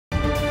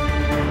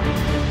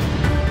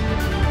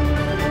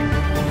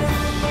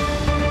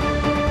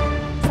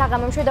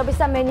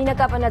საღამომშვიდობისა მე ნინა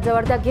კაპანაძე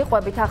ვარ და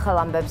გიყვებით ახალ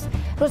ამბებს.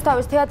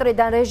 რუსთავის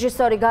თეატრიდან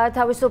რეჟისორი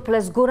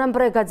გაათავისუფლეს გურამ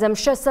ბრეგაძემ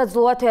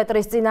შესაძლოა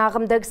თეატრის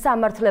წინააღმდეგ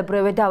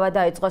სამართლებრივი დავა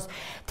დაიწყოს.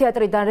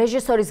 თეატრიდან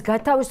რეჟისორის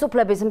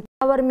გათავისუფლების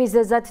მთავარ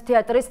მიზეზად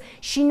თეატრის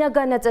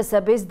შინაგანი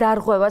წესების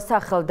დარღვევა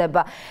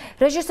სახელდება.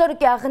 რეჟისორი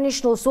კი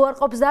აღნიშნულს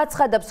უარყოფს და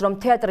აცხადებს, რომ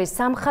თეატრის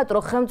სამხატვრო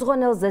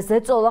ხელმძღვანელზე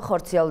ზეწოლა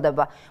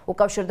ხორციელდება.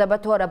 უკავშირდება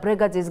თუ არა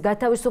ბრეგაძის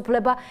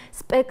გათავისუფლება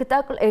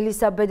სპექტაკლ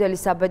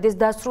ელისაბედის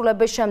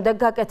დასრულების შემდეგ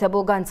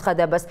გაკეთებულ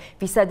განცხადებას,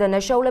 ვის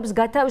ადანაშაულებს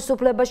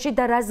გათავისუფლებაში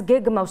და რას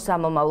გეგმავს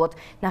სამომავლოდ.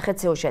 ნახეთ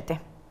სიუჟეტი.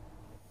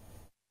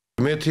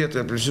 მე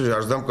თეატრის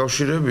არ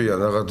დამკავშირებია,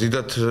 რაღაც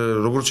დიდად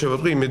როგორც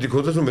შევატყვი, იმედი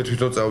ქონდათ, რომ მე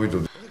თვითონ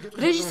წავიდოდი.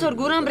 რეჟისორ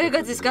გურამ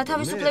ბრეგაძის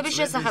გათავისუფლების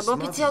შესახებ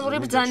ოფიციალური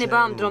ბრძანება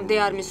ამ დრომდე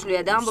არ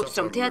მისვლია და ამბობს,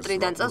 რომ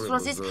თეატრიდან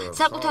წასვლას ის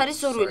საკუთარი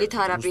სურვილით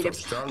არ აპირებს.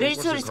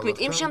 რეჟისორის თქმით,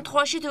 იმ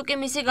შემთხვევაში თუ კი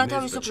მისი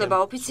გათავისუფლება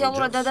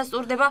ოფიციალურად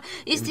დადასტურდება,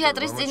 ის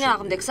თეატრის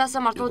წინააღმდეგ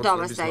სასამართლო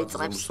დავას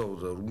დაიწყებს.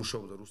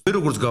 მე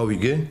როგორც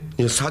გავიგე,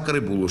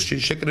 საკრებულოში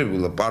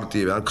შეკრებულა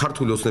პარტიები, ან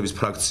ქართული ოცნების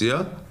ფრაქცია,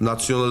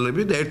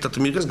 ნაციონალები და ერთად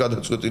მიიღეს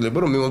გადაწყვეტილება,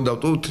 რომ მე უნდა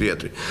დავტოვო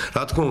თეატრი.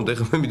 რა თქმა უნდა,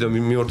 ეხლა მე მინდა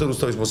მივარდე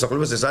რუსთავის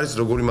მოსახლეობას, ეს არის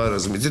როგორი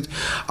მარაზმით,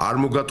 არ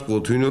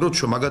მოგატყუოთ ვინო რომ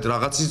მაგათ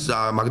რაღაცის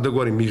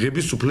მაგდაგვარი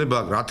მიღების უფლება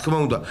აქვს. რა თქმა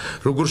უნდა,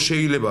 როგორ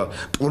შეიძლება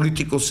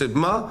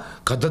პოლიტიკოსებმა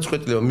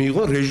გადაწყვეტილება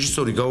მიიღონ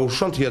რეჟისორი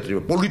გაუშვან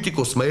თეატრიდან.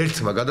 პოლიტიკოსმა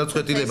ერთმა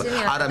გადაწყვეტილება,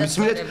 არა მის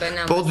მინეთ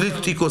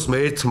პოლიტიკოსმა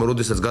ერთმა,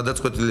 როდესაც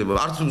გადაწყვეტილება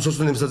არც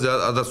სოციალისტებზე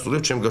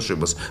ადასტურებს ჩემ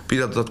გაშვებას.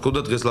 პირადად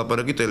გქონდა დღეს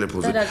ლაპარაკი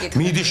ტელეფონზე.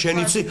 მიდი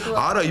შენიცი,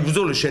 არა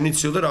იბრძოლე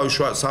შენიციო და რავი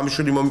სამი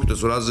შვილი მომიკვდეს,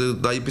 რა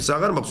დაიფიც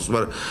აღარ მაქვს,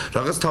 მაგრამ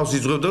რაღაც თავს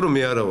იზღვევდა რომ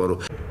მე არა ვარო.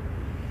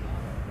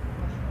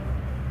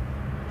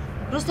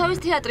 რუსთავის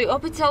თეატრი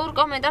ოფიციალურ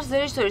კომენტარს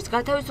რეჟისორის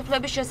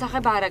გათავისუფლების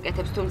შესახებ არ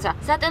აკეთებს, თუმცა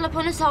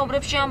სატელეფონო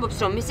საუბრებში ამბობს,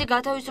 რომ მისი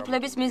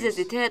გათავისუფლების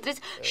მიზეზი თეატრის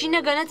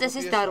შინაგანი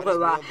წესის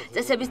დარღვევაა.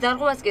 წესების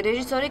დარღვევას კი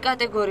რეჟისორი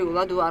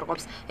კატეგორიულად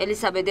უარყოფს.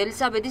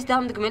 ელისაბედის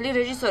დამდგმელი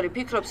რეჟისორი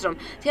ფიქრობს, რომ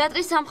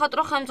თეატრის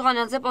სამხატვრო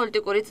ხელმძღვანელზე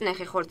პოლიტიკური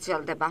წნეხი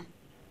ხორციელდება.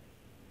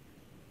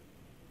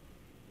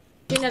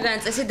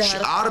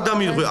 არ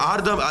დამიღე,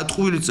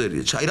 ტყუილი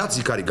წერია. რაც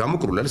იქ არის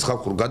გამოკრული, არის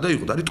ხალხურ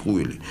გადაიღოთ, არის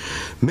ტყუილი.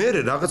 მე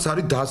რაღაც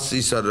არის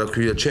ის რა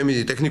ქვია, ჩემი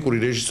ტექნიკური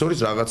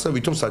რეჟისორის რაღაცა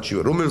ვითომ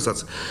საჩივარ, რომელსაც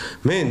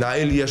მე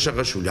ნაელი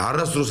აშაღაშვილი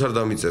არასდროს არ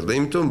დამიწერდა,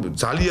 იმიტომ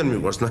ძალიან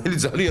მიყვარს ნაელი,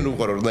 ძალიან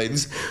უყვარვარ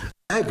ნაელის.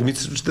 აი,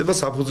 მიწდება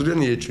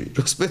საფუძვლიანი ეჭვი.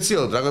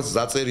 სპეციალურად რაღაც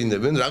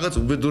დაწერინებენ, რაღაც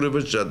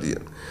უბედურებას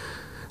ჩადიან.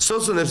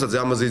 სოციალისტებზე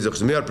ამაზე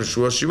იძახის, მე არაფერ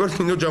შუაში ვარ,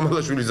 ნინო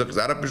ჯამალაშვილი იძახის,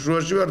 არაფერ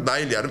შუაში ვარ,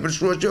 ნაილი არაფერ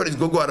შუაში ვარ, ის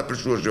გოგო არაფერ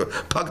შუაში ვარ.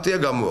 ფაქტია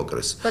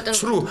გამოაკრეს.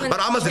 სრულ,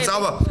 მაგრამ ამაზე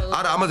წავა,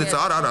 არა,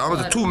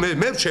 ამაზე თუ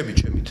მე ვშები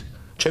ჩემით.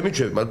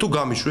 მაგრამ თუ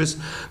გამიშვეს,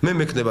 მე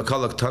მექნება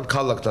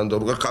ქალაქთან და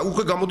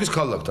უკვე გამოდის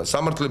ქალაქთან.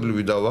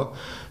 სამართლებრივი დავა,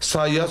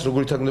 საიას,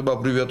 როგორ ითარგმნება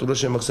აბრევიატურა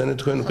შემახსენეთ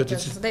თქვენ უკეთ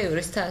იცით? ახალგაზრდა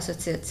იურისტთა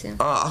ასოციაცია.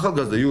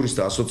 ახალგაზრდა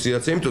იურისტთა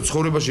ასოციაცია, იმიტომ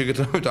ცხოვრებაში ეგეთ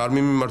რამეთ არ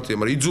მიმართია,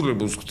 მაგრამ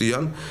იძულებულს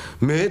ხდიან,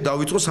 მე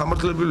დავიწყო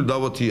სამართლებრივი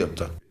დავა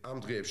თეატრთან.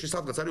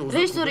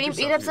 რეჟისორი იმ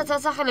პირებსაც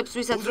ასახელებს,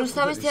 ვისაც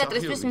რუსთავის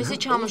თეატრისთვის მისი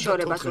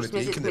ჩამოშორება სურს.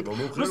 მისი თქმით,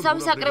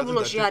 რუსთავის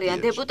საკრებულოში არიან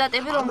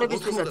დეპუტატები,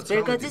 რომლებისთვისაც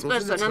ბრეგაძის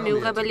პერსონა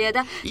მიუღებელია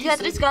და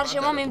თეატრის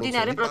გარშემო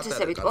მიმდინარე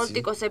პროცესებით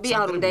პოლიტიკოსები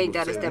არ უნდა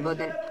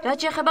ინტერესდებოდნენ. რაც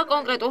შეეხება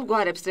კონკრეტულ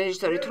გვარებს,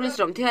 რეჟისორი თვლის,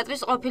 რომ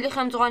თეატრის ყოფილი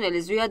ხელმძღვანელი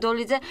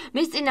ზვიადოლიძე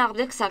მის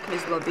წინააღმდეგ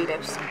საქმეს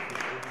ლობირებს.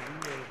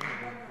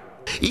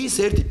 ის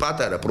ერთი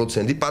პატარა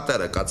პროცენტი,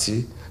 პატარა კაცი,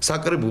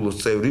 საკრებულოს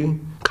წევრი,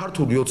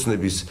 ქართული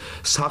ოცნების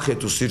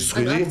სახეთუ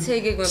სირცხვილი,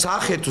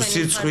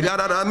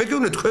 არა, მე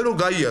გეუბნე თქვენ რომ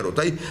გაიაროთ,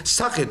 აი,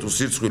 სახეთუ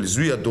სირცხვილი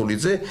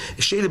ზვიადოლიძე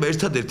შეიძლება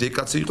ერთადერთი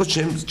კაცი იყოს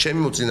ჩემი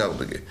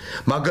მოწინააღმდეგე.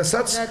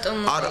 მაგასაც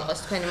არ იყოს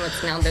თქვენი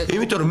მოწინააღმდეგე.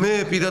 იმიტომ რომ მე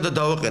პირადად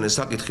დავაყენე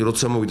საკითხი,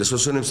 როცა მოვიდა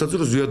სოციალისტებზე,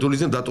 რომ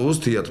ზვიადოლიძემ დატოვოს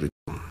თეატრი.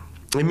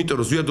 იმიტომ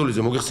რომ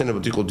ზვიადოლიძე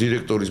მოგეხსენებათ იყო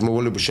დირექტორის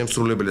მოვალეობის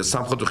შემსრულებელი და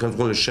სამხატვრო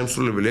ხელმძღვანელის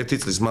შემსრულებელი 1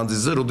 წლის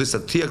მანძილზე,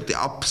 როდესაც თეატრი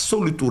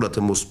აბსოლუტურად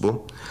მოსპო.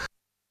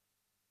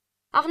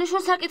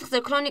 აღნიშნულ საკითხზე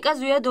ქრონიკა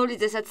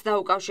ზვიადოლიძესაც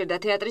დაუკავშირდა.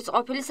 თეატრის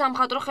ყოფილი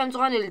სამხატვრო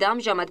ხელმძღვანელი და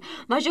ამჟამად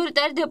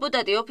მაჟორიტარი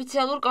დეპუტატი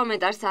ოფიციალურ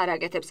კომენტარს არ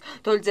აკეთებს.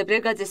 დოლიძე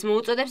ბრეგაძეს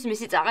მოუწოდებს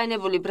მისი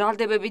წაყენებული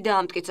ბრალდებები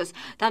დაამტკიცოს.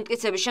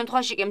 დამტკიცების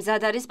შემთხვევაში კი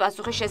მზად არის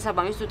პასუხის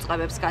შესაბამის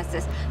უწყებებს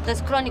გასცეს. დღეს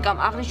ქრონიკამ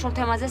აღნიშნულ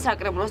თემაზე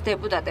საკრებულოს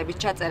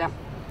დეპუტატების ჩაწერა.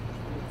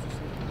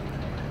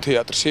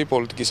 თეატრში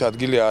პოლიტიკის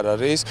ადგილი არ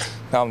არის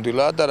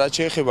ნამდვილად და რაც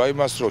შეეხება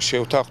იმას, რომ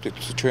შევთანხმდით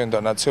ჩვენ და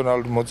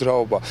ნაციონალური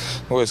მოძრაობა,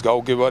 ეს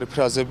გაუგებარი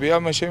ფრაზებია,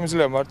 მე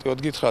შემიძლია მარტივად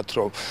გითხრათ,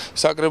 რომ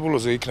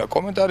საკრებულოზე იქნა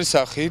კომენტარის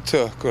სახით,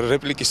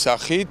 რეპლიკის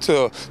სახით,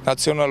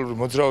 ნაციონალური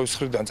მოძრაობის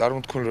მხრიდან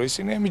წარმოთქმული, რომ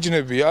ისინი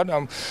ემიჯნებიან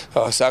ამ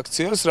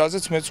საქციელს,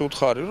 რაზეც მეც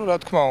უთხარი, რომ რა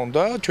თქმა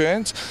უნდა,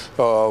 ჩვენც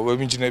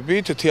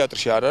ვემიჯნებით,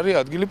 თეატრში არ არის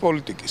ადგილი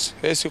პოლიტიკის.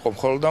 ეს იყო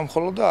მხოლოდ და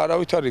მხოლოდ და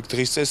არავით არ იქ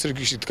დღის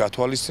წესრიგით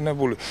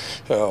გათვალისწინებული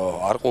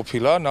არ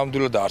ყოფილა,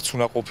 ნამდვილად არც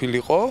უნდა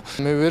ყოფილიყო.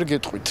 მე ვერ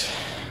გეტყვით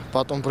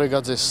ბატონ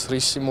ბრეგაძეს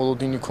რისი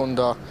მოლოდინი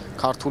ქონდა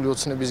ქართული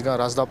ოცნებისგან,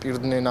 რას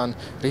დაპირდნენ, ან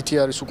რითი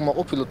არის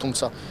უკმაყოფილო,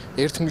 თუმცა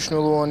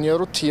ერთმნიშვნელოვანია,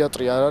 რომ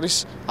თეატრი არ არის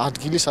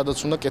ადგილი, სადაც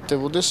უნდა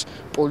კეთდებოდეს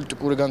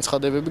პოლიტიკური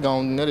განცხადებები,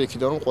 გამომდინარე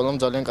იქიდან, რომ ყველამ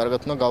ძალიან კარგად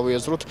უნდა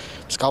გავიაზროთ,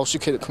 მსგავსი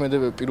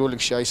ქმედებები პირველ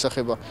რიგში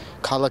აისახება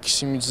ქალაქის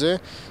იმიჯზე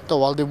და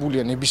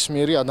ვალდებულია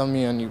ნებისმიერი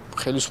ადამიანი,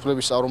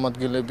 ხელისუფლების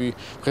წარმომადგენლები,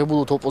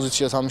 ღებულობთ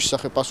ოპოზიციას ამის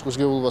შესახებ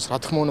პასუხისმგებლობას, რა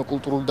თქმა უნდა,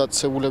 კულტურული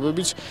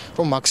დაწესებულებებიც,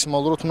 რომ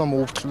მაქსიმალურად უნდა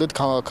მოუფრთხილდეთ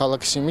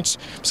ქალაქის იმიჯს.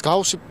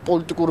 მსგავსი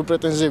პოლიტიკური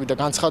პრეტენზიები და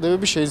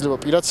განცხადებები შეიძლება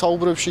პირად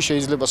საუბრებში,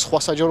 შეიძლება სხვა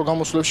საჯარო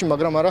გამოსვლებში,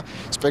 მაგრამ არა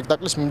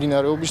სპექტაკლის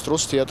მიმდინარეობის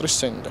დროს თეატრის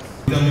სცენიდან.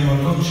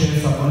 მიმართოთ შენ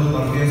საფრთხე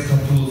პარტიას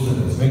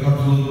ქართულოსებს, მე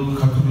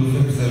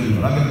ქართულოსებს წერილი,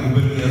 რაგან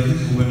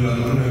გუბერნიატორის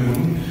გუბერნატორი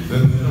მეგონი,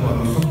 ვებსტა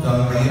ვაროსობ და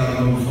აი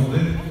აღმოსობდე.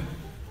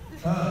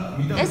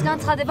 ეს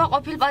განცხადება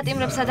ყოფილ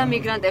პატიმრებსა და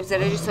მიგრანტებზე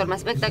რეჟისორმა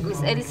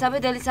სპექტაკლის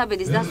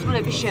ელისაბედის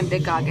დასრულების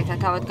შემდეგ გააკეთა.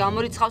 თავად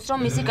გამორიცხავს, რომ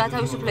მისი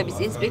გათავისუფლების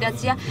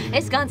ინსპირაცია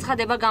ეს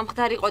განცხადება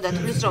გამხდარიყო და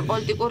თვლის, რომ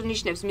პოლიტიკურ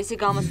ნიშნებს მისი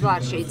გამოსვლა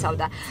არ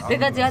შეიცავდა.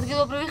 ბრეგაძე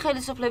ადგილობრივი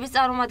ხელისუფლების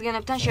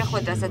წარმომადგენლებთან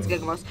შეხვედრასაც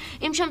გეგმავს.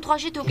 იმ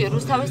შემთხვევაში, თუ კი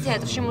რუსთავის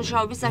თეატრში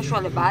მუშაობის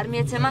საშუალება არ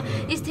მიეცემა,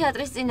 ის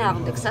თეატრის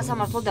წინააღმდეგ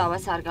სასამართლო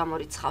დავას არ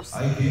გამორიცხავს.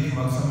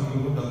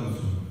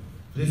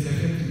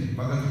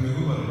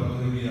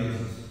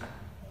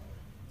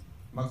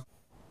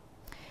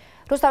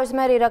 რუსთავის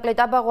მერი ირაკლი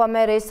ტაბაღვა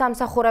მერის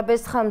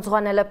სამსახურების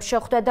ხელმძღვანელებს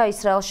შეხვდა და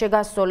ისრაელში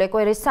გასული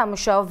კვირის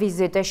სამუშაო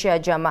ვიზიტი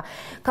შეაჯამა.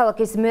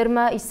 ქალაქის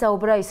მერმა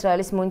ისაუბრა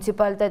ისრაელის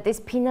მუნიციპალიტეტის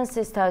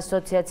ფინანსისტთა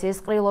ასოციაციის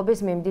ყრილობის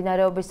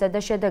მიმდინარეობისა და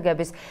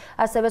შედეგების,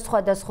 ასევე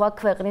სხვადასხვა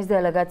ქვეყნის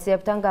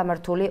დელეგაციებთან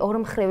გამართული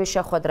ორმხრივი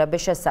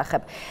შეხვედრების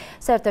შესახებ.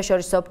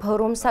 საერთაშორისო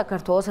ფორუმ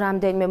საქართველოს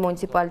რამდენიმე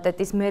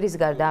მუნიციპალიტეტის მერის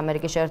გარდა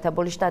ამერიკის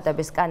შეერთებული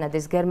შტატების,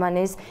 კანადის,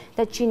 გერმანიის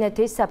და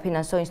ჩინეთის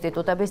საფინანსო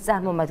ინსტიტუტების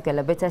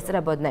წარმომადგენლებიც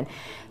ესწრებოდნენ.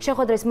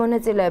 შეხვედრის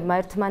მონაწილეებმა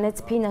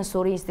ერთმანეთს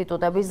ფინანსური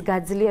ინსტიტუტების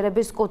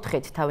გაძლიერების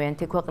კუთხით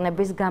თავიანთი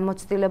ქვეყნების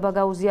გამოცდილება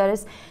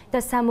გაუზიარეს და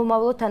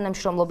სამომავლო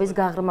თანამშრომლობის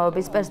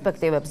გაღრმავების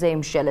პერსპექტივებზე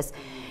იმშელეს.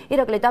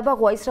 ირაკლი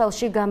ტაბაღვა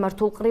ისრაელში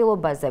გამართულ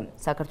ყრილობაზე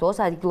საქართველოს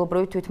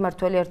ადგილობრივი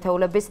თვითმმართველი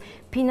ერთეულების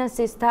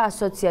ფინანსისტთა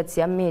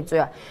ასოციაციამ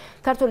მიიწვია.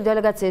 ქართული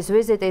დელეგაციის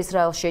ვიზიტი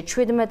ისრაელში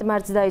 17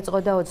 მარტს დაიწყო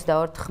და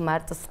 24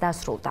 მარტს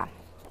დასრულდა.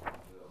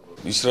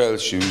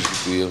 ისრაელში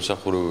ვიზიტი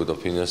ემსახურებოდა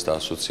ფინანსთა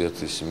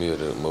ასოციაციის მიერ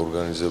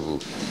ორგანიზებულ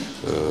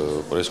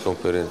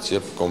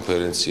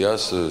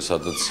პრესკონფერენციას,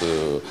 სადაც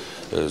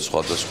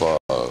სხვადასხვა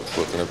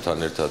ქვეყნებთან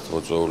ერთად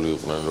მოწვეული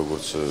იყვნენ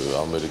როგორც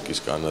ამერიკის,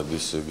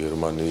 კანადის,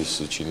 გერმანიის,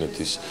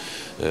 ჩინეთის,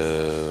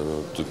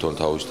 თვითონ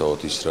თავისთავად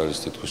ისრაელის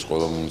თითქმის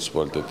ყველა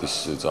მუნიციპალიტეტის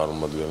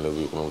წარმომადგენლები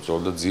იყვნენ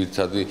მოწვეული და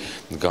ძირითადი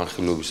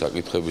განხილვების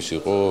საკითხების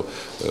იყო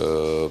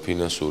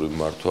ფინანსური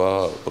მართვა,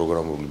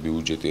 პროგრამული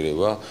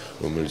ბიუჯეტირება,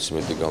 რომელიც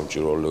მეტი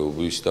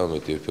გამჭვირვალეობის და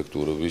მეტი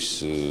ეფექტურობის,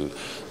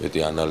 მეტი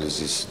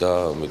ანალიზის და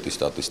მეტი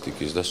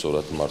სტატისტიკის და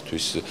სწორად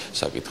მართვის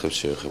საკითხებს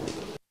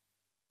შეეხებოდა.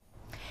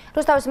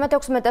 რუსთავის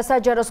მე-16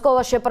 საჯარო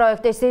სკოლაში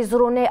პროექტის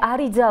იზრუნე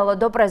არ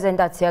იძალოდო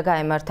პრეზენტაცია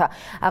გაემართა.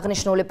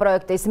 აღნიშნული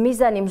პროექტის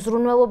მიზანი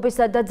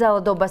მზრუნველობისა და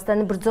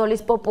ძალადობასთან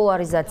ბრძოლის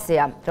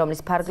პოპულარიზაცია,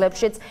 რომლის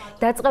ფარგლებშიც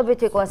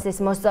დაწყებითი კლასის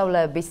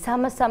მოსწავლეები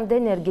 300-მდე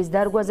ენერგიის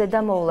დარგვაზე და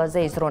მოვლაზე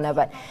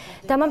იზრუნებენ.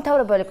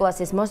 დამამთავრებელი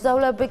კლასის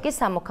მოსწავლეები კი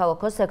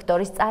სამოქალაქო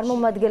სექტორის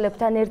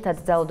წარმომადგენლებთან ერთად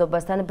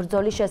ძალადობასთან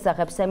ბრძოლის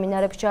შესახებ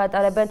სემინარებს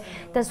ჩაატარებენ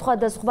და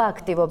სხვადასხვა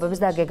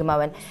აქტივობებს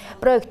დაგეგმავენ.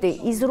 პროექტი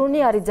იზრუნე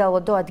არ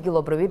იძალოდო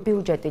ადგილობრივი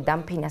ბიუჯეტიდან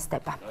ფინანსდება.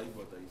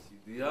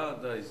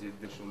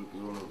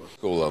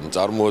 სკოლამ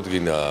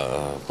წარმოადგინა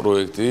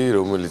პროექტი,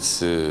 რომელიც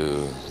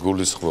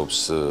გულისხმობს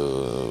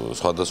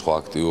სხვადასხვა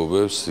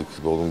აქტივობებს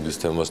ბოლონგის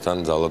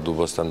თემასთან,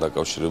 ძალადობასთან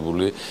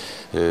დაკავშირებული,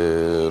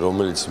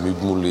 რომელიც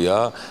მიბმულია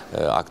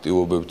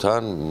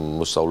აქტივობებთან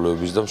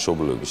მოსწავლეების და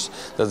მშობლების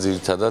და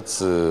ძირითადად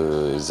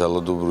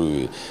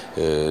ძალადობრივი,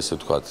 ესე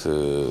ვთქვათ,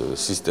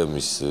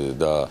 სისტემის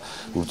და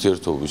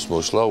ურთიერთობის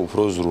მოშლა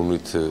უფრო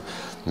ზრუნვით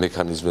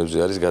მექანიზმებზე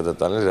არის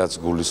გადატანილი, რაც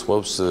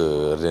გულისხმობს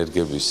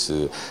ენერგების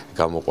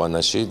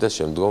გამოყვანაში და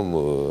შემდგომ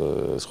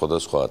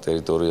სხვადასხვა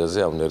ტერიტორიაზე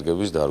ამ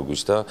ენერგების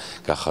დარგვის და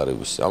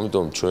გახარების.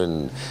 ამიტომ ჩვენ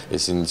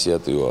ეს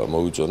ინიციატივა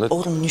მოვიწონეთ.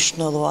 ორ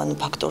მნიშვნელოვან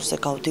ფაქტორზე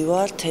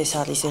გავდივართ, ეს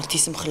არის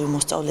ერთის მხრივ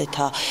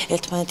მოსწავლეთა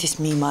ერთმანეთის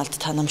მიმართ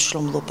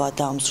თანამშრომლობა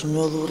და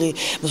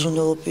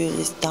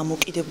მზრუნველობის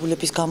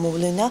დამოკიდებულების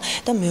გამოვლენა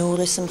და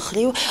მეორეს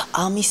მხრივ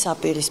ამის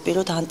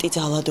საპირისპიროდ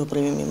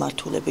ანტიძალადობრივი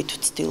მიმართულებით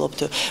ვცდილობთ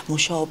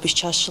მუშაობის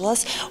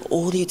ჩაშლას.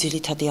 ორი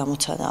ძირითადი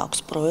ამოცანა აქვს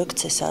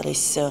პროექტს, ეს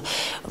არის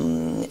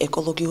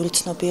ეკოლოგიური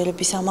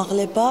ცნობიერების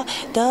ამაღლება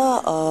და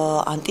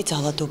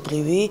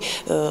ანტიძალადობრივი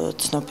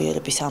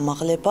ცნობიერების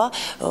ამაღლება.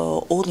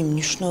 ორი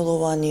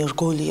მნიშვნელოვანი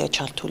რგოლია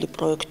ჩართული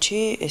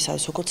პროექტში, ეს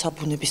არის როგორც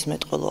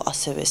საბუნებისმეტყველო,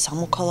 ასევე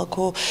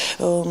სამოქალაქო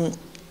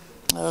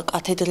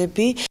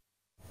კათედრები.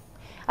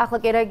 ახლა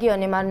კი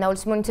რეგიონი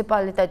მარნეულის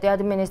მუნიციპალიტეტი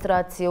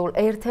ადმინისტრაციულ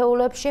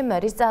ერთეულებში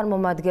მერის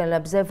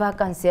წარმომადგენლებზე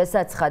ვაკანსიას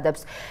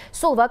აცხადებს.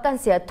 სულ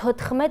ვაკანსია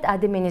 14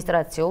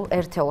 ადმინისტრაციულ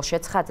ერთეულში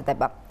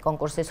ცხადდება.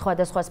 კონკურსი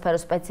სხვადასხვა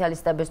სფეროს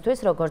სპეციალისტებისთვის,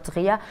 როგორც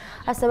ღია,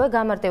 ასევე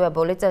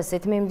გამარტივებული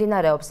წესით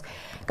მიმდინარეობს.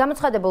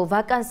 გამოცხადებულ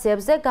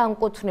ვაკანსიებზე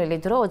განკუთვნილი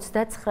დრო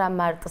 29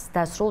 მარტს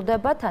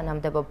დასრულდება,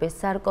 თანამდებობის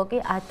სარკო კი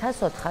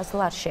 1400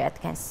 ლარს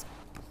შეადგენს.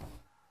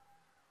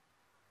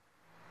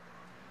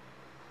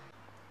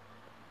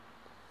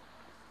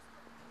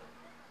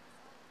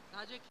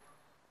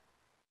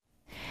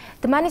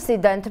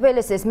 დმანისიდან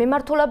თბილისის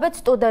მიმართულებით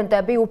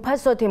სტუდენტები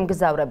უფასოდ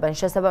იმგზავრებენ.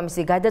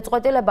 შესაბამისი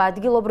გადაწყვეტილება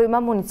ადგილობრივმა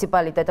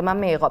მუნიციპალიტეტმა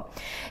მიიღო.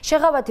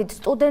 შეღავათით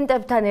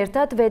სტუდენტებთან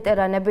ერთად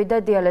ვეტერანები და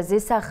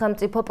დიალეზის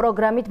სახელმწიფო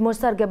პროგრამით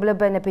მოსარგებლე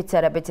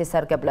ბენეფიციარებიც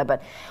ისარგებლებენ.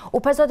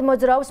 უფასოდ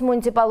მოძრაობს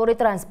მუნიციპალური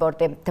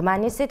ტრანსპორტი.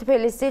 დმანისი,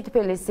 თბილისი,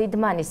 თბილისი,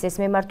 დმანისის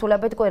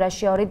მიმართულებით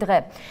კვირაში 2 დღე.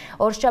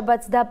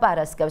 ორშაბათს და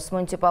პარასკევს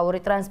მუნიციპალური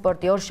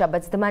ტრანსპორტი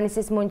ორშაბათს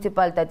დმანისის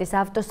მუნიციპალიტეტის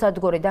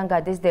ავტოსადგურიდან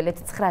გადის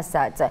დილით 9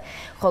 საათზე.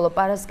 ხოლო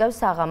პარასკევს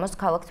საღამოს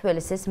ქალაქ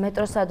თბილისის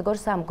მეტროსადგურ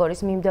სამგორის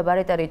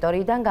მიმდებარე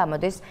ტერიტორიიდან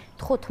გამოდის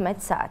 15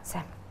 საათზე.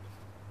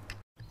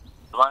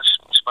 დმანისის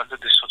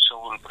მუნიციპალიტეტის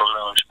სოციალური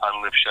პროგრამების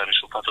ფარგლებში არის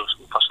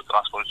უფასო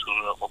ტრანსპორტის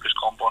უზრუნველყოფის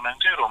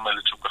კომპონენტი,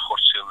 რომელიც უკვე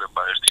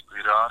ხორციელდება 1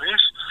 კვირა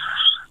არის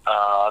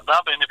და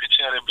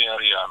ბენეფიციარები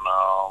არიან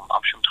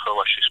ამ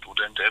შემთხვევაში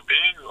სტუდენტები,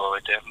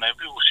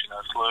 ვეტერნები,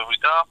 უსინათლოები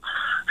და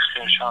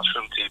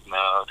შემთხვევით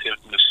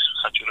თერაპიის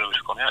საჭიროების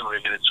მქონე, ანუ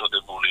ეგრეთ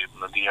წოდებული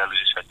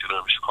დიალიზის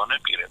საჭიროების მქონე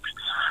პირები.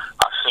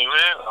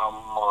 ასევე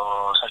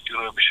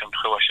საჭიროების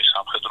შემთხვევაში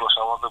სამხედრო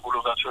სავალდებულო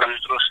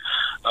გაწვევის დროს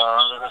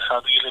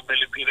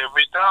გადასადგილებელი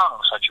პირები და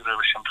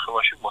საჭიროების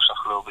შემთხვევაში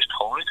მოსახლეობის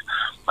თხოვნით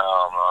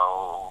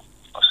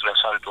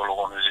სასარიტუალო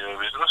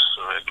ღონისძიებების დროს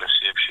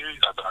ეკლესიებში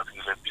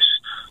გადაადგილების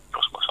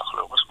დროს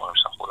მოსახლეობას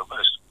მოემსახურება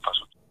ეს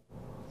ფასო.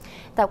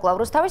 დაკვლავ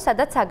რუსთავის,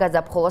 სადაც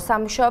საგაზაფხულო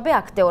სამუშაოები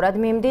აქტიურად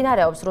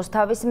მიმდინარეობს.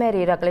 რუსთავის მერი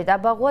ირაკლი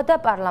ტაბაღუა და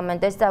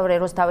პარლამენტის წევრი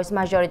რუსთავის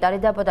მაჟორიტარი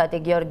დეპუტატი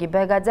გიორგი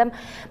ბეგაძემ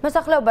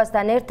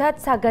მოსახლეობასთან ერთად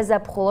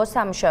საგაზაფხულო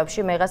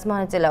სამუშაოებში მიიღეს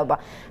მონაწილეობა.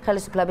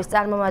 ხელისუფლების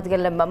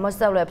წარმომადგენლებმა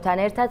მოსწავლეებთან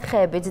ერთად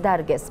ხეებიც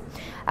დარგეს.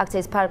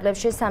 აქციის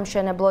ფარგლებში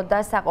სამშენებლო და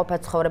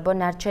საყოფაცხოვრებო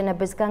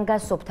ნარჩენებისგან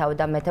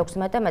გასუფთავდა მე-16,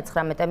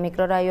 მე-19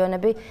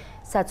 მიკრორაიონები,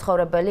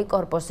 საცხოვრებელი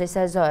კორპუსის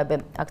ეზოები.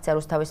 აქცია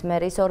რუსთავის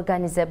მერის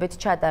ორგანიზებით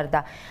ჩატარდა.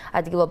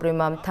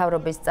 ადგილობრივმა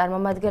მთავრობის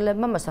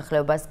წარმომადგენლებმა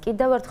მოსახლეობას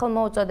კიდევ ერთხელ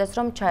მოუწოდეს,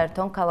 რომ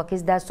ჩაერთონ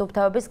ქალაქის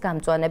დასუფთავების,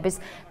 გამწვანების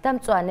და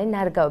მწვანე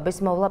ნარგავების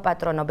მოვლა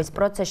პატრონობის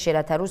პროცესში,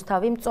 რათა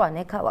რუსთავი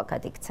მწვანე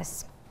ქალაქად იქცეს.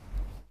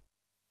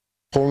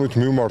 Ხოლმით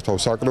მიმართავ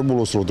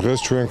საკრებულოს, რომ დღეს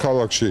ჩვენ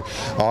ქალაქში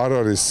არ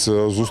არის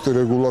ზუსტი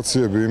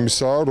რეგულაციები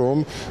იმისა, რომ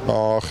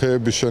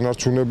ხეების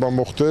შენარჩუნება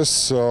მოხდეს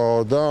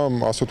და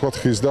ასე ვთქვათ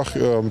ხის და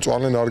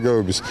მწვანე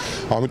ნარგავების.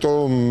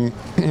 ამიტომ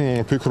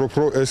ვფიქრობ,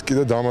 რომ ეს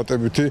კიდე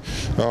დამატებითი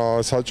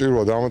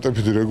საჭიროა,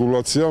 დამატებითი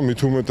რეგულაცია, მით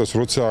უმეტეს,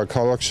 როცა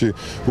ქალაქში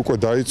უკვე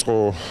დაიწყო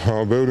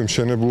ბევრი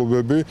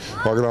მშენებლობები,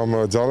 მაგრამ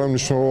ძალიან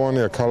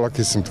მნიშვნელოვანია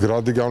ქალაქის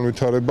მდგრადი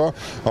განვითარება,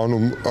 ანუ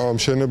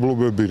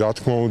მშენებლობები, რა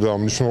თქმა უნდა,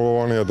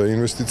 მნიშვნელოვანია და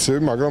ინვესტიციები,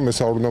 მაგრამ ეს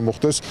არ უნდა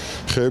მოხდეს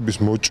ხეების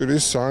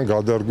მოჭრის ან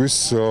გადარგვის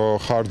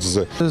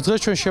ხარჯზე. დღეს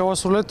ჩვენ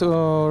შევასრულეთ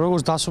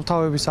როგორც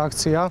დასუფთავების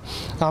აქცია,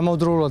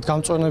 ამავდროულად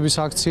გამწვანების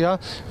აქცია,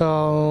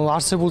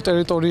 არსებულ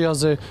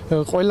ტერიტორიაზე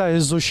ყველა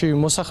ეზოში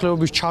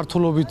მოსახლეობის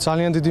ჩართულობით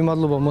ძალიან დიდი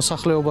მადლობა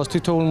მოსახლეობას,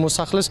 თითოეულ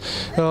მოსახლეს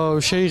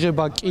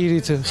შეიღება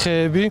კირით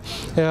ხეები,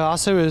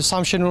 ასევე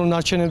სამშენებლო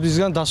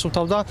ნარჩენებისგან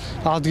დასუფთავდა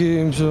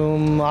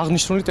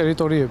აღნიშნული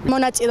ტერიტორიები.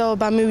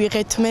 მონაწილეობა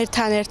მივიღეთ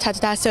მერთან ერთად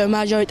და ასევე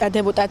მაჟორიტარ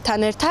დეპუტატთან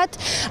ერთად.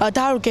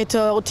 დავდგეთ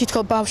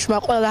თითქოს ბავშვმა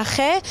ყველა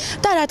ხე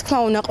და რა თქმა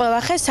უნდა ყველა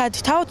ხე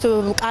სადითაოდ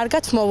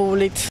კარგად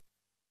მოვუვლით.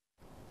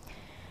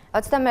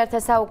 21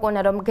 საუკუნე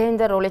რომ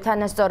გენდერული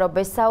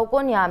თანასწორობის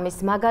საუკუნეა, ამის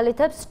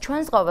მაგალითებს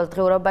ჩვენს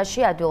ყოველდღიურობაში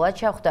ადვილად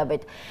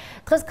შევხვდებით.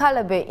 დღეს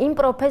ქალები იმ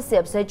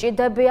პროფესიებს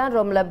ეჭიდებიან,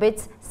 რომლებიც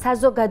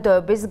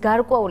საზოგადოების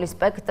გარკვეული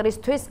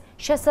სპექტრისთვის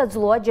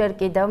შესაძლოა ჯერ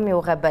კიდევ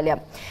მიუღებელია.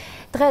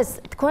 დღეს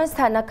თქვენს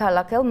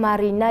თანაქალაქელ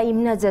მარინა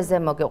იმნაძეზე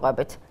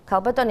მოგიყვებით.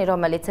 ქალბატონი,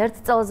 რომელიც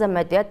 1 წელზე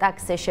მეტია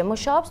ტაქსიში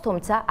მუშაობს,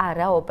 თუმცა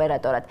არა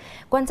ოპერატორად.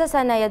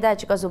 გვანცასანაია და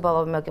აჭიკა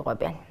ზუბალოვი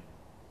მოგიყვებიან.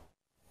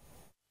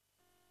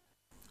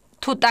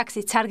 თუ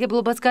ტაქსით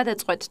სარგებლობას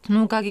გადაწყვეტთ,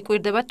 ნუ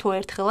გაგიკვირდებათ თუ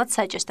ერთხელაც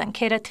საჭესთან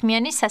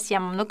ქერათმიანი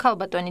სასიამოვნო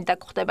ქალბატონი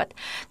დაგხვდებათ.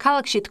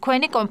 ქალაქში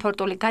თქვენი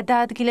კომფორტული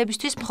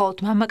გადაადგილებისთვის მხოლოდ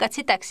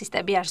მამაკაცი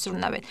ტაქსისტები არ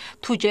ზრუნავენ.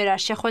 თუ ჯერ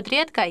არ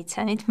შეხვედრიათ,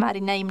 გაიცანით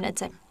მარინა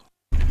იმნაძე.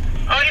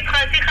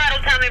 2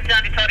 ხარულ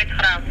სამებზადით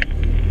 2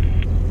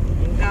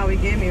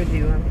 გავიგე,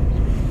 მივდივარ.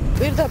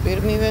 პირდაპირ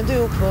მივედი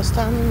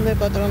უფროსთან,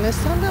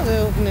 მეპატრონესთან და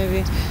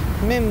ვეუბნები.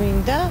 მე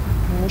მინდა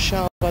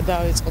მუშაობა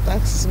დავიწყო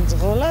ტაქსის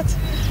მძღოლად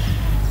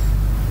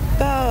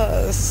და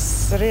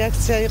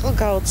რეაქცია იყო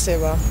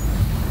გაოცება.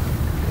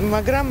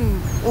 მაგრამ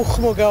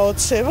უხმო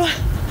გაოცება.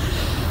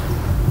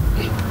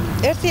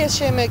 ერთი ეს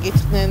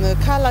შემეკითხნენ,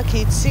 ქალაქი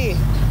იცი?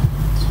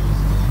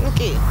 ნუ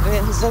კი,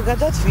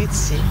 ზოგადად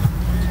ვიცი.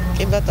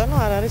 კი ბატონო,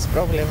 არ არის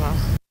პრობლემა.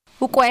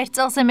 უკვე 1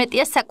 წელზე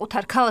მეტია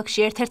საკუთარ ქალაქში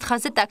ერთ-ერთ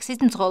ხაზზე ტაქსის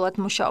მძღოლად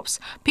მუშაობს.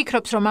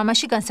 ფიქრობს, რომ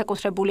ამაში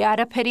განსაკუთრებული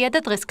არაფერია და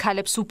დღეს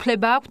ქალებს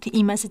უფლება აქვთ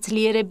იმაზე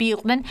ძლიერები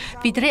იყვნენ,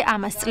 ვიდრე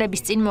ამას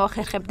წლების წინ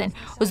მოახერხებდნენ.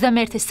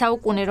 21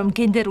 საუკუნე რომ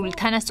გენდერული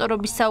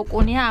თანასწორობის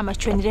საუკუნეა, ამას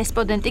ჩვენი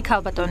რესპონდენტი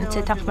ქალბატონიც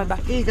ეთანხმება.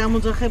 კი,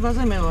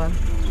 გამოძახებაზე მე ვარ.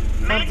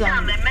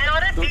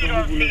 მეორე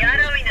პიროსი,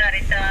 არავინ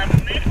არის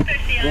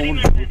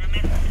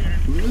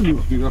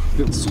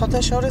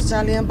სხვათა შორის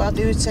ძალიან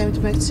პატივისცემით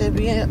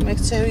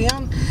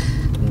მექცევიან,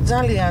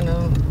 ძალიან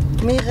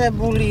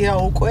მიღებულია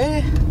უკვე.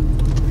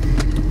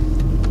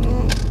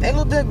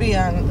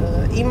 ელოდებიან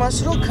იმას,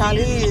 რომ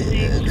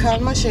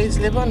ქალმა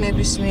შეიძლება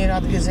ნებისმიერ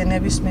ადგილზე,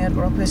 ნებისმიერ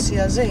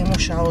პროფესიაზე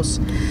იმუშაოს.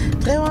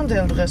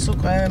 დღევანდელ დღეს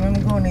უკვე მე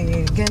მგონი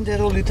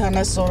გენდერული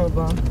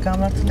თანასწორობა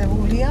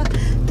გამართლებულია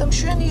და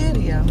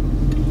მშვენიერია.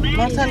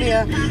 მართალია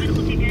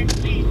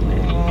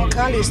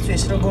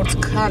ქალისთვის, როგორც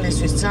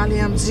ქალისთვის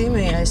ძალიან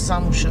მძიმეა ეს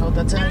სამუშაო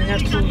და ძალიან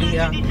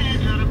რთულია.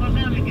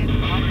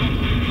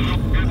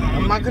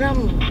 მაგრამ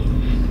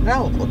რა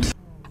ვუყოთ?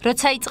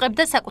 როცა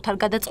იწყებდა საკუთარ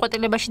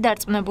გადაწყვეტილებაში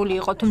დარწმუნებული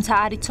იყო, თუმცა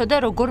არ იცოდა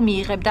როგორ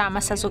მიიღებდა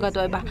ამას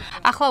საზოგადოება.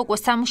 ახლა უკვე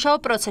სამუშაო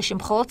პროცესში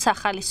მხოლოდ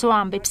სახალისო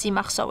ამბებს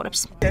იმახსოვრებს.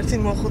 ერთი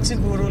მოხუცი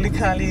გურული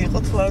ქალი იყო,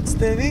 თუ არ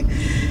ვცდები.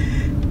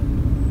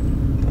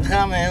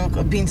 ღამე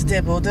უკვე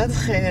ბინდდებოდა,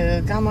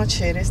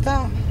 გამაჩერეს და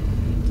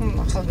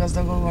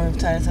ახალგაზრდა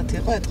გოგონებთან ერთად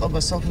იყო, ეთყობა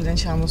სოფლიდან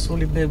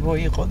ჩამოსული ბებო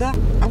იყო და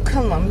ამ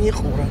ქალმა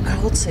მიყურა,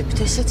 გაოცებით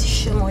ესეთი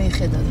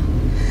შემოიხედა და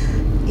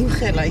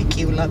იმხელა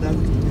იკივლა და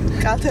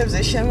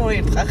კალთებზე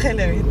შემოირტყა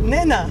ხელები.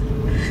 ნენა,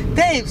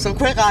 დაიბსო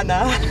ქვეყანა.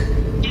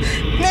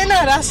 ნენა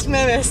რას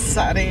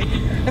მევესწარი.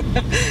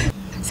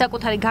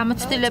 საკუთარი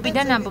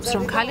გამოცდილებიდან ამბობს,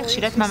 რომ ქალი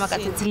ხშირად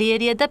მამაკაცი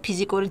ძლიერია და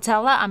ფიზიკური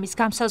ძალა ამის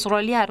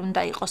გამსაზღვრელი არ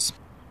უნდა იყოს.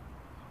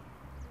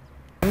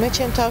 მე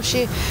ჩემ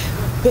თავში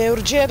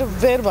ბევრჯერ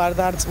ვერ ვარ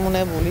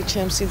დარწმუნებული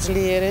ჩემ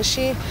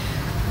სიძლიერეში,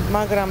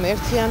 მაგრამ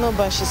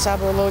ერთიანობაში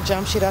საბოლოო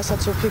ჯამში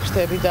რასაც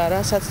ვფიქრდები და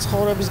რასაც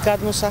ცხოვრების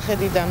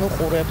გადმოსახედიდან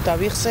უყურებ და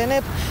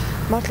ვიხსენებ,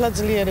 მართლა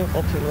ძლიერი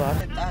ყოფილვარ.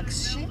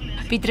 ტაქსში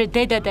ვიდრე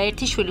დედა და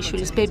ერთი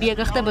შვილიშვილის ბებია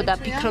გახდებოდა,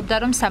 ფიქრობდა,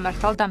 რომ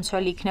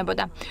სამართალდამცველი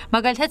იქნებოდა.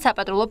 მაგალითად,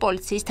 საპატრულო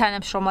პოლიციის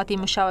თანამშრომლად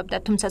იმუშავებდა,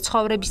 თუმცა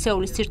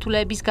ცხოვრებისეული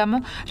სირთულეების გამო,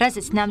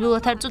 რაზეც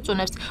ნამდვილად არ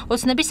წუწუნებს,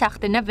 ოცნების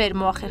ახდენა ვერ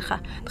მოახერხა.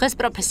 დღეს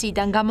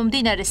პროფესიიდან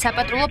გამომდინარე,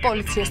 საპატრულო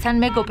პოლიციასთან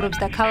მეგობრობს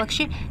და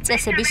ქალაქში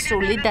წესების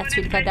სრული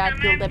დაცვით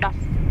გადაადგილდება.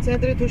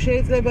 ცენტრი თუ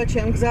შეიძლება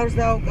ჩემ გზავს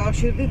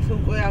დავუკავშირდით,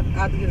 უკვე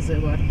ადგილზე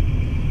ვარ.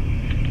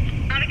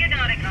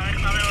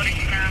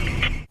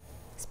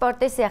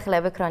 სპორტის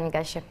სიახლეები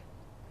ქრონიკაში.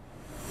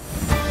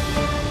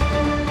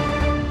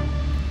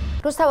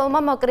 რუსთაველმა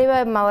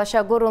მოკრივეებმა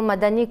ლაშა გურულმა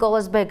და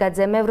ნიკოლოზ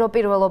ბეგაძემ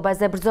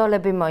ევროპირველობაზე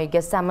ბრძოლები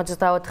მოიგეს.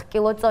 64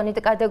 კილო წონით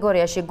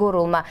კატეგორიაში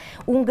გურულმა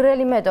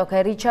უნგრელი მეტოქე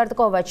რიჩარდ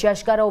კოვაჩი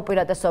აშკარა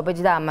უპირატესობით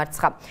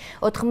დაამარცხა.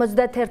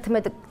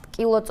 91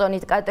 კილო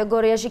წონით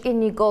კატეგორიაში კი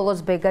ნიკოლოზ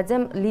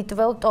ბეგაძემ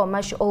ლიტველ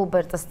ტომაშ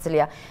ოლბერტს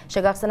ძლია.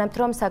 შეგახსენებთ,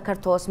 რომ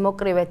საქართველოს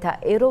მოკრივეთა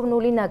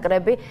ეროვნული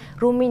ნაკრები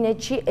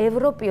რუმინეთში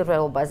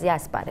ევროპირველობაზე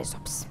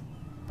ასპარეზობს.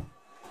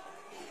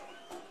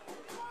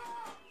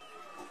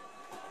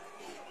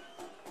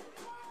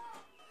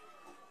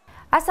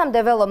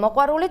 ასამდე ველო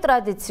მოყვარული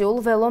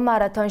ტრადიციულ ველო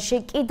მარათონში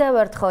კიდევ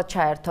ერთხელ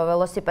ჩაერთო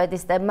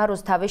ველოსიპედისტებმა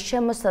რუსთავის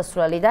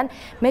შემოსასვლელიდან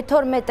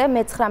მე-12,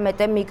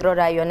 მე-19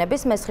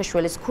 მიკრორაიონების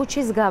მესხიშვილის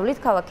ქუჩის გავლით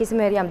ქალაქის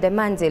მერიამდე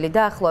მანძილი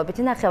დაახლოებით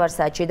 9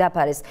 საათში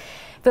დაფარეს.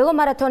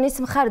 ველომარათონის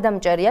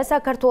მხარდამჭერია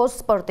საქართველოს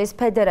სპორტის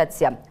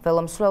ფედერაცია.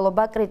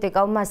 ველომსვლელობა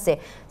კრიტიკალ მასზე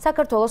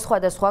საქართველოს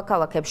სხვადასხვა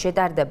ქალაქებში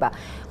ტარდება.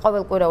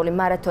 ყოველკვირეული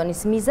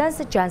მარათონის მიზანს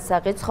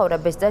ჯანსაღი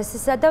ცხოვრების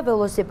წესისა და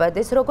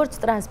ველოსიპედის როგორც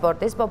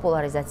ტრანსპორტის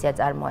პოპულარიზაცია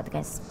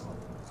წარმოადგენს.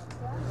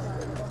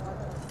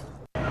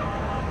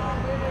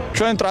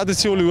 ჩვენ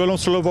ტრადიციული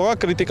ველომსვლელობაა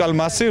კრიტიკალ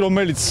მასი,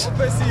 რომელიც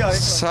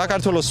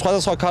საქართველოს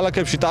სხვადასხვა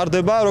ქალაქებში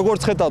ტარდება.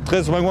 როგორც ხედავთ,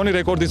 დღეს მე მგონი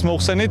რეკორდის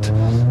მოხსენით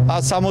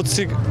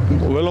 160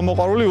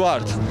 ველომოყვარული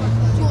ვართ.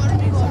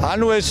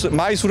 ანუ ეს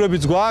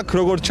მაისურებიც გვაქვს,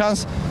 როგორც ჩანს,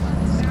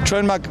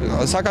 ჩვენმა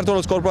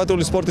საქართველოს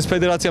კორპორატიული სპორტის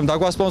ფედერაციამ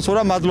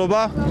დაგვასპონსორა,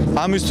 მადლობა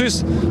ამისთვის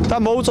და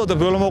მოუწოდებ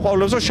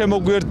ველომოყვარულებს, რომ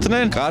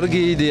შემოგვიერთდნენ.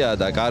 კარგი იდეა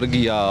და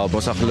კარგია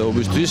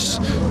მოსახლეობისთვის,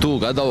 თუ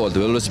გადავალთ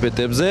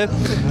ველოსიპედებზე,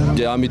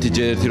 ამით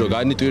ჯერ ერთი რომ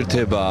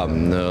განიტვირთება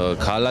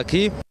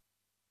ქალაქი.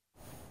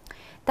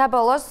 და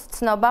ბოლოს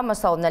ცნობა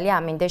მოსალოდნელი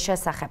ამინდის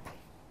შესახებ.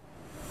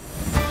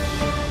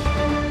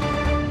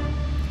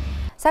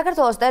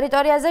 საქართველოს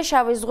ტერიტორიაზე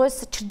შავი ზღვის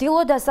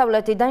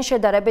ჩრდილო-დასავლეთიდან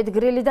შედარებით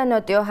გრილი და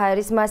ნოტიო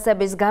ჰაერის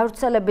მასების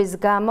გავრცელების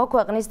გამო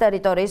ქვეყნის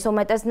ტერიტორიის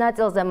უმეტეს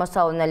ნაწილზე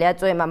მოსალოდნელი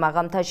აწვიმა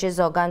მაღალმთაში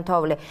ზოგან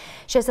თოვლი.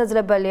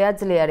 შესაძლებელია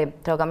ძლიერი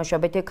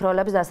დროგამოშვებითი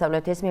ქროლებს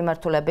დასავლეთის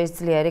მიმართულების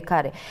ძლიერი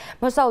ქარი.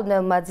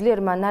 მოსალოდნელმა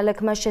ძლიერმა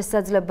ნალექმა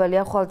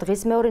შესაძლებელია ხვალ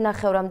დღის მეორე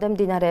ნახევრამდე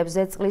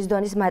მდინარეებზე წყლის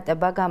დონის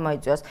მატება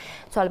გამოიწვიოს.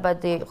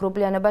 ცვალებადი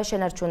ღრუბლიანობა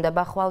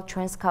შენარჩუნდება ხვალ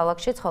ჩვენს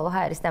ქალაქშიც, ხოლო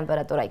ჰაერის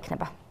ტემპერატურა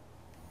იქნება.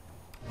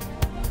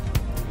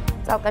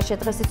 წალკაში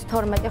დღესით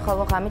 12,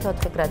 ხოლო ღამით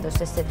 4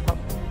 გრადუსი სითბო.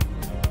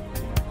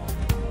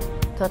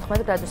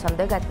 14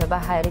 გრადუსამდე გათბება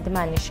ჰაერი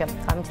დმანისში.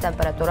 ღამით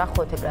ტემპერატურა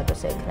 5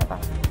 გრადუსი იქნება.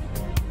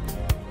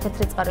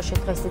 თეთრი წყაროში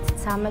დღესით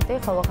 13,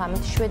 ხოლო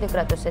ღამით 7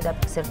 გრადუსი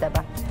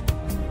დაფიქსირდება.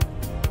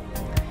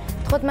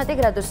 15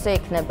 გრადუსი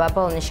იქნება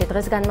ბოლნისში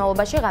დღეს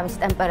განმავლობაში, ღამის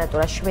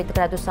ტემპერატურა 7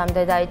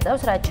 გრადუსამდე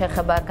დაიწევს, რაც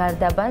შეეხება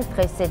გარდაბანს,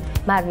 დღესით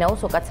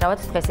მარნეულს უკაცრავად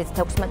დღესით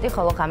 16,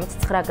 ხოლო ღამით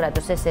 9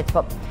 გრადუსი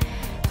სითბო.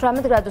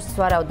 18 გრადუსის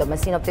ვარაუდობენ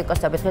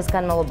სინოპტიკოსები დღეს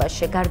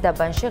განმავლობაში,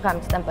 გარდაბანში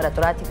ღამის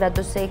ტემპერატურა 10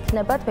 გრადუსი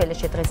იქნება,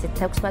 თბილისში დღესით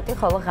 16,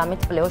 ხოლო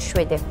ღამით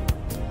 +7.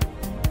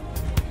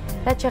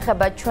 რაც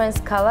შეეხება ჩვენს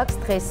ქალაქს,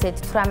 დღესით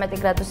 18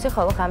 გრადუსი,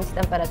 ხოლო ღამის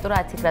ტემპერატურა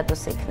 10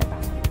 გრადუსი იქნება.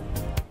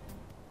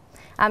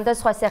 ამ და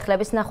სხვა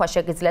სიახლეების ნახვა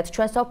შეგიძლიათ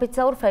ჩვენს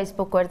ოფიციალურ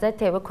Facebook გვერდზე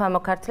TV ქვემო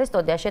ქართლის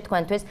სტუდიაში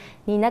თქვენთვის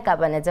ნინა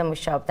კაბანაძე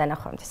მუშაობდა.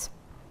 ნახვამდის.